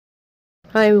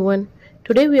Hi everyone,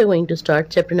 today we are going to start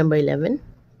chapter number 11,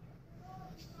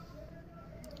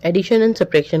 Addition and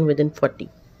Subtraction within 40.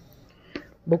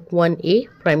 Book 1A,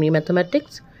 Primary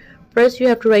Mathematics. First you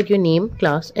have to write your name,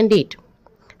 class and date.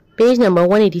 Page number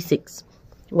 186.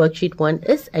 Worksheet 1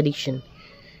 is addition.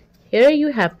 Here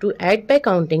you have to add by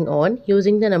counting on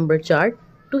using the number chart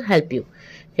to help you.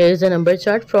 Here is the number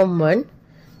chart from 1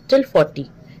 till 40.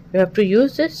 You have to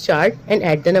use this chart and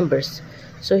add the numbers.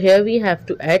 So here we have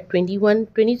to add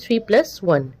 23 plus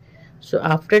 1. So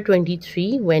after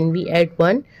 23, when we add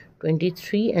 1,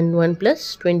 23 and 1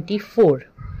 plus 24.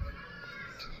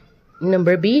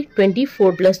 Number B,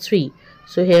 24 plus 3.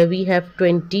 So here we have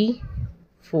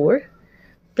 24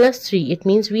 plus 3. It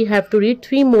means we have to read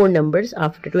 3 more numbers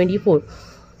after 24.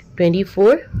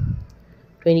 24,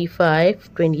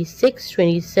 25, 26,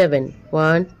 27.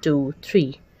 1, 2,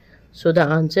 3. So the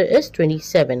answer is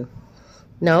 27.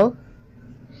 Now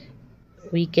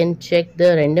we can check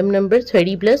the random number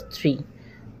 30 plus 3.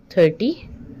 30.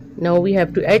 Now we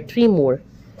have to add 3 more.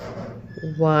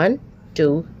 1,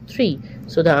 2, 3.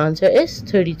 So the answer is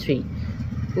 33.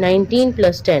 19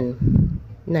 plus 10.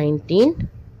 19.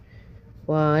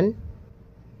 1,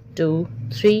 2,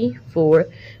 3, 4,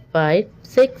 5,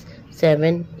 6,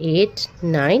 7, 8,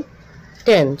 9,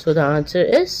 10. So the answer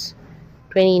is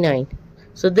 29.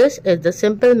 So this is the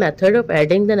simple method of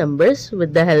adding the numbers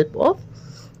with the help of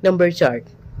number chart.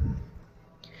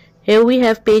 Here we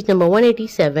have page number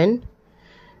 187.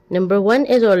 Number 1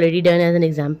 is already done as an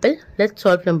example. Let's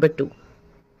solve number 2.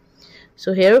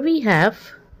 So here we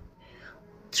have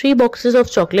 3 boxes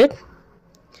of chocolate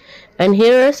and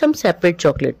here are some separate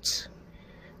chocolates.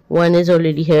 1 is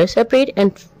already here separate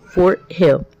and 4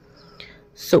 here.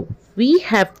 So we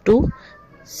have to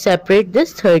separate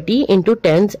this 30 into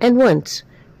 10s and 1s.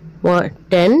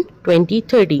 10, 20,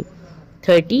 30.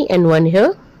 30 and 1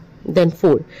 here, then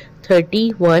 4.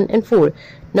 30, 1 and 4.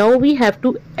 Now we have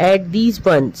to add these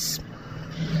ones.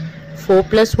 4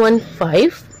 plus 1,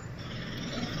 5.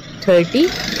 30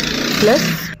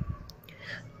 plus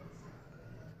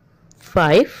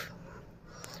 5.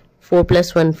 4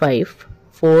 plus 1, 5.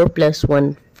 4 plus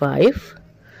 1, 5.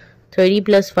 30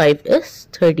 plus 5 is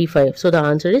 35. So the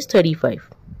answer is 35.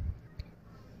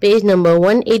 Page number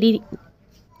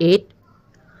 188.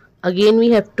 Again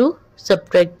we have to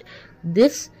subtract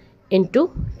this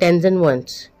into tens and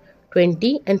ones.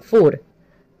 20 and 4.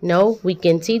 Now we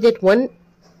can see that one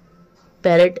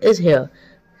parrot is here.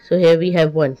 So here we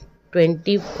have 1.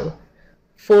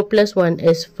 24 plus 1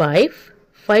 is 5.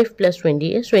 5 plus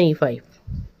 20 is 25.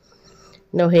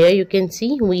 Now here you can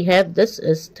see we have this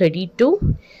is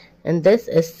 32 and this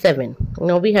is 7.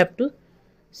 Now we have to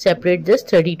separate this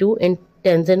 32 in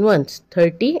tens and ones.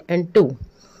 30 and 2.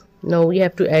 Now we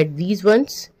have to add these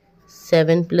ones.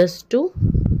 7 plus 2,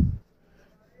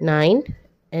 9,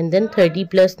 and then 30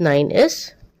 plus 9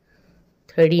 is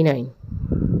 39.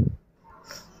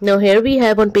 Now here we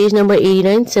have on page number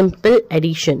 89 simple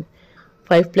addition.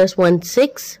 5 plus 1,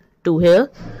 6, 2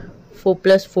 here. 4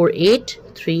 plus 4, 8,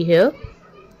 3 here.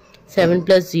 7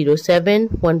 plus 0, 7,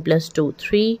 1 plus 2,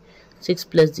 3, 6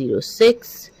 plus 0,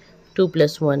 6, 2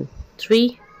 plus 1,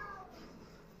 3.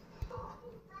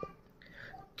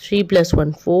 3 plus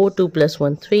 1, 4, 2 plus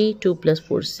 1, 3, 2 plus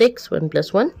 4, 6, 1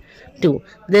 plus 1, 2.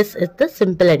 This is the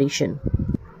simple addition.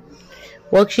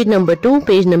 Worksheet number 2,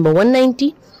 page number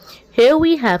 190. Here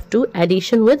we have to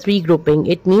addition with regrouping.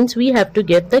 It means we have to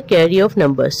get the carry of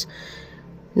numbers.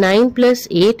 9 plus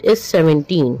 8 is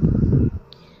 17.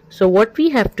 So what we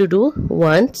have to do,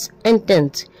 ones and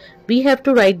tens. We have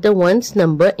to write the ones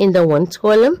number in the ones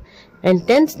column and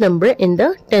tens number in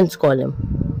the tens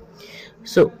column.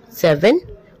 So 7.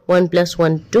 1 plus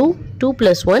 1, 2, 2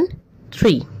 plus 1,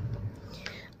 3.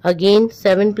 Again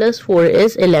 7 plus 4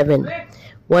 is 11.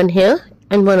 1 here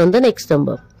and 1 on the next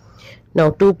number. Now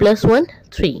 2 plus 1,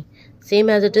 3. Same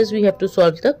as it is, we have to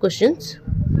solve the questions.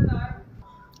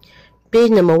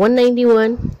 Page number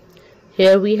 191.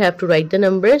 Here we have to write the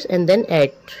numbers and then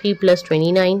add 3 plus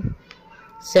 29,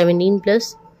 17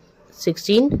 plus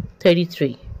 16,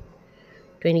 33.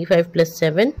 25 plus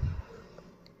 7.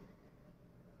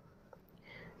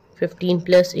 15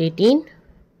 plus 18,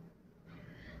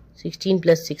 16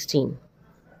 plus 16.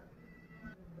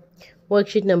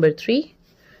 Worksheet number 3.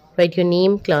 Write your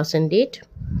name, class and date.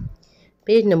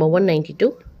 Page number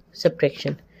 192.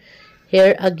 Subtraction.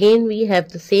 Here again we have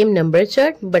the same number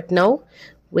chart, but now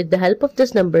with the help of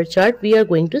this number chart we are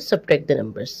going to subtract the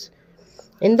numbers.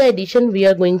 In the addition we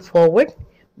are going forward,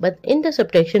 but in the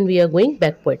subtraction we are going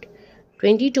backward.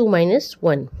 22 minus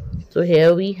 1. So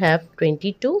here we have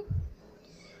 22.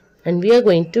 And we are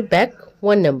going to back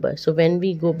one number. So when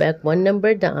we go back one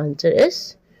number, the answer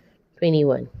is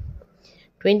 21.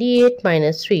 28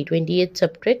 minus 3. 28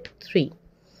 subtract 3.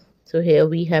 So here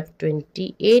we have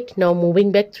 28. Now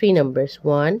moving back 3 numbers.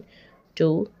 1,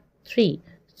 2, 3.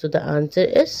 So the answer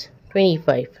is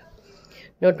 25.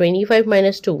 Now 25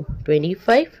 minus 2.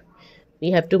 25.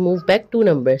 We have to move back 2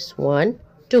 numbers. 1,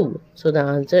 2. So the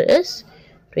answer is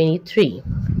 23.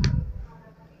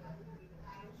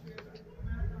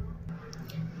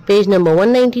 Page number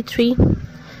 193.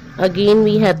 Again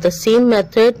we have the same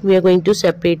method. We are going to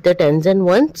separate the tens and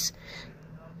ones.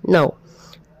 Now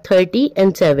 30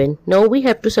 and 7. Now we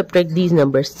have to subtract these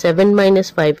numbers. 7 minus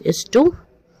 5 is 2.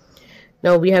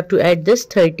 Now we have to add this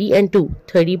 30 and 2.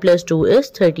 30 plus 2 is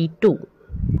 32.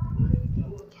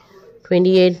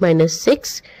 28 minus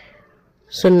 6.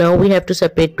 So now we have to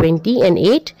separate 20 and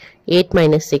 8. 8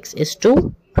 minus 6 is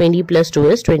 2. 20 plus 2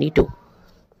 is 22.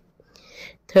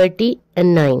 30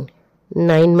 and 9.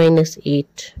 9 minus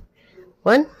 8.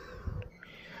 1.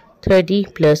 30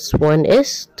 plus 1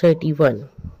 is 31.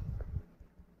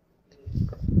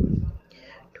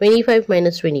 25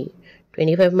 minus 20.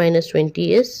 25 minus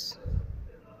 20 is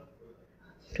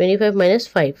 25 minus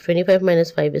 5. 25 minus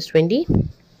 5 is 20.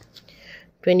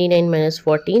 29 minus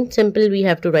 14. Simple, we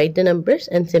have to write the numbers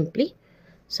and simply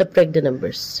subtract the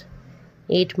numbers.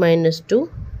 8 minus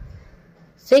 2,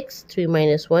 6. 3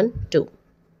 minus 1, 2.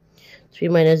 3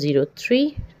 minus 0,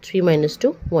 3. 3 minus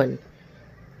 2, 1.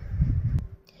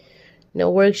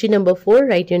 Now worksheet number 4.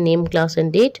 Write your name, class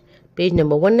and date. Page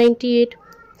number 198.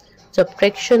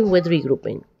 Subtraction with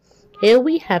regrouping. Here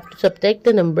we have to subtract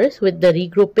the numbers with the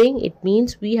regrouping. It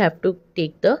means we have to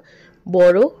take the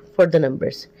borrow for the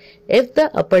numbers. If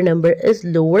the upper number is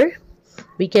lower,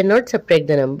 we cannot subtract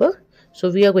the number. So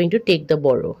we are going to take the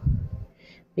borrow.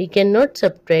 We cannot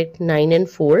subtract 9 and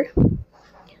 4.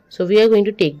 So we are going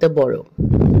to take the borrow.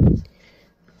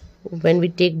 When we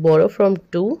take borrow from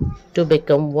 2 to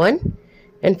become 1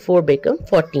 and 4 become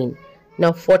 14.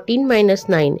 Now 14 minus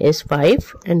 9 is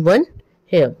 5 and 1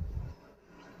 here.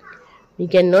 We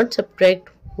cannot subtract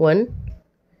 1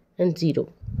 and 0.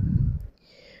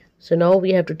 So now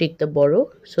we have to take the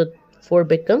borrow. So 4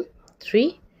 become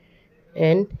 3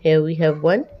 and here we have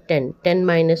 1, 10. 10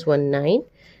 minus 1, 9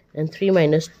 and 3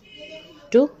 minus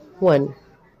 2, 1.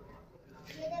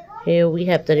 Here we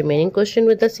have the remaining question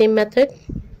with the same method.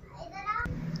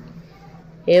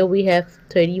 Here we have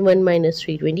 31 minus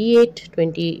 3, 28.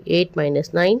 28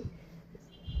 minus 9.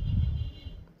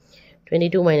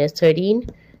 22 minus 13.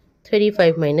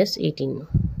 35 minus 18.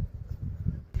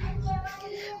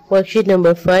 Worksheet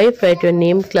number 5. Write your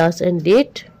name, class and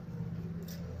date.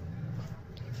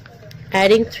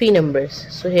 Adding 3 numbers.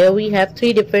 So here we have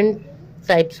 3 different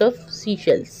types of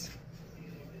seashells.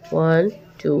 1,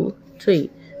 2, 3.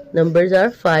 Numbers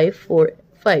are 5, 4,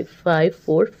 5. 5,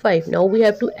 4, 5. Now we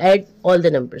have to add all the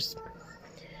numbers.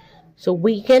 So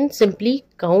we can simply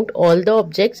count all the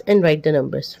objects and write the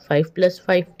numbers. 5 plus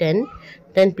 5, 10.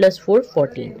 10 plus 4,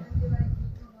 14.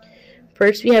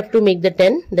 First we have to make the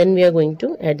 10. Then we are going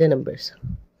to add the numbers.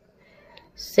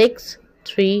 6,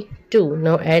 3, 2.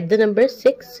 Now add the numbers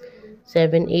 6,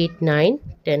 7, 8, 9,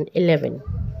 10, 11.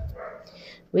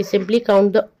 We simply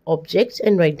count the objects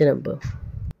and write the number.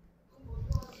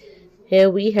 Here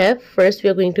we have, first we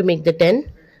are going to make the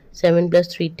 10. 7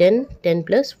 plus 3, 10. 10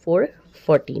 plus 4,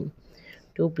 14.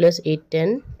 2 plus 8,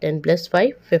 10. 10 plus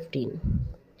 5, 15.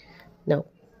 Now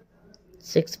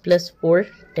 6 plus 4,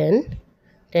 10.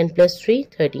 10 plus 3,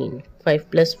 13.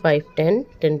 5 plus 5, 10.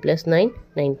 10 plus 9,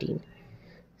 19.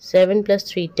 7 plus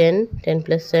 3, 10. 10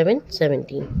 plus 7,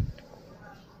 17.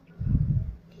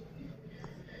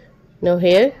 Now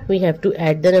here we have to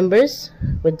add the numbers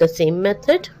with the same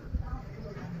method.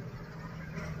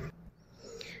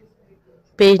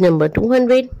 Page number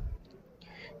 200.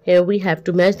 Here we have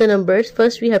to match the numbers.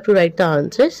 First we have to write the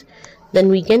answers. Then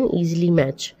we can easily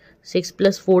match. 6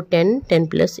 plus 4, 10. 10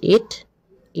 plus 8,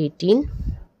 18.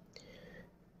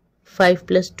 5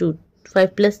 plus 2,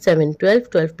 5 plus 7, 12.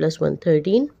 12 plus 1,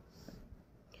 13.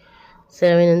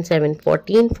 7 and 7,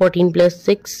 14. 14 plus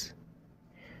 6,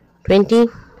 20.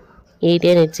 8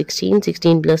 and 8, 16.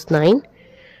 16 plus 9,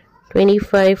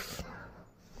 25.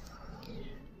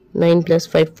 9 plus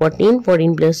 5, 14.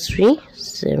 14 plus 3,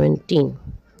 17.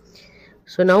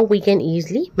 So now we can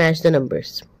easily match the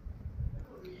numbers.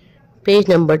 Page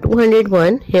number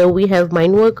 201. Here we have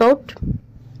mind workout.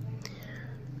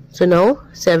 So now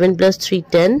 7 plus 3,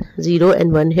 10. 0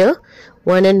 and 1 here.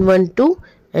 1 and 1, 2.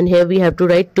 And here we have to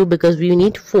write 2 because we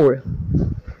need 4.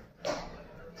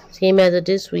 Same as it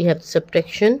is, we have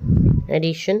subtraction,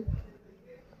 addition.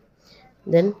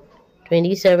 Then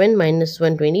 27 minus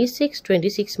 1, 26.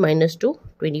 26 minus 2,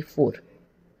 24.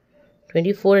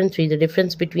 24 and 3. The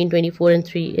difference between 24 and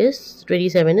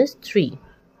 27 is 3.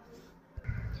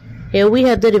 Here we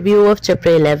have the review of chapter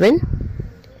 11.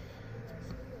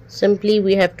 Simply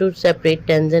we have to separate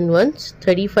tens and ones.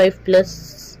 32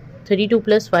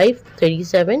 plus 5,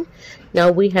 37. Now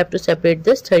we have to separate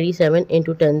this 37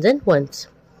 into tens and ones.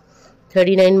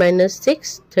 39 minus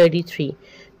 6, 33.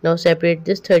 Now separate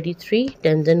this 33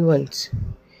 tens and ones.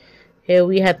 Here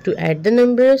we have to add the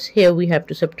numbers. Here we have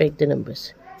to subtract the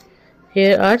numbers.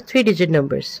 Here are 3-digit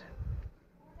numbers.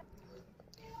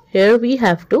 Here we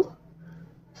have to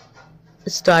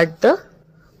start the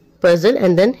puzzle,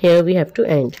 and then here we have to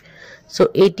end. So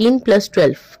 18 plus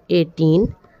 12.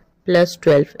 18 plus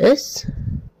 12 is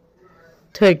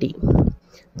 30.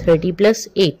 30 plus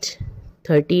 8.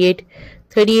 38.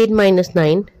 38 minus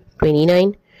 9.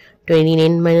 29.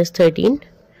 29 minus 13.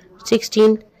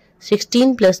 16.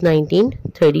 16 plus 19.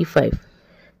 35.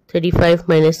 35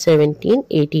 minus 17.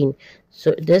 18.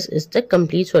 So this is the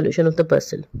complete solution of the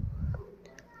puzzle.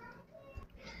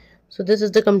 So this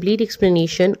is the complete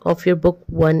explanation of your book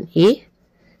 1A,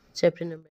 chapter number